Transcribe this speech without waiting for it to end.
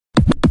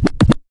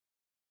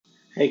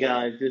Hey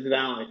guys, this is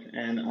Alec,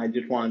 and I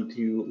just wanted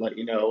to let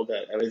you know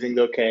that everything's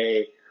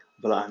okay,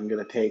 but I'm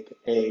gonna take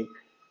a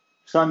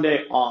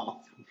Sunday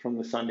off from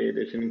the Sunday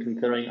edition,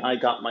 considering I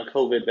got my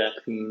COVID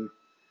vaccine,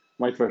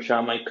 my first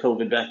shot of my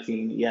COVID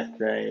vaccine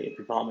yesterday. If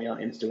you follow me on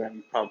Instagram,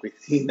 you've probably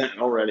seen that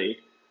already.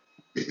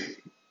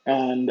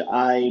 And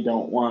I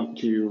don't want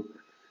to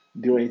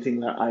do anything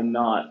that I'm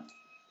not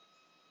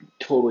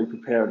totally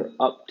prepared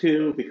up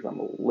to because I'm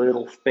a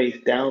little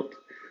spaced out.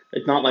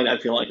 It's not like I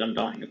feel like I'm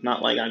dying. It's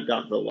not like I've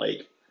got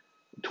the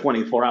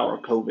 24-hour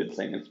COVID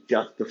thing. It's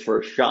just the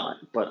first shot,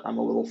 but I'm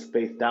a little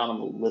spaced out.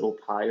 I'm a little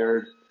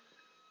tired.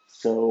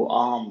 So,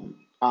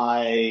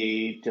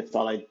 I just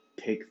thought I'd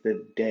take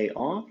the day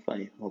off.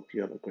 I hope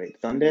you have a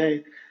great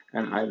Sunday,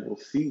 and I will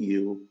see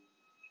you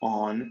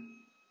on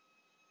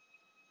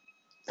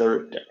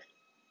Thursday.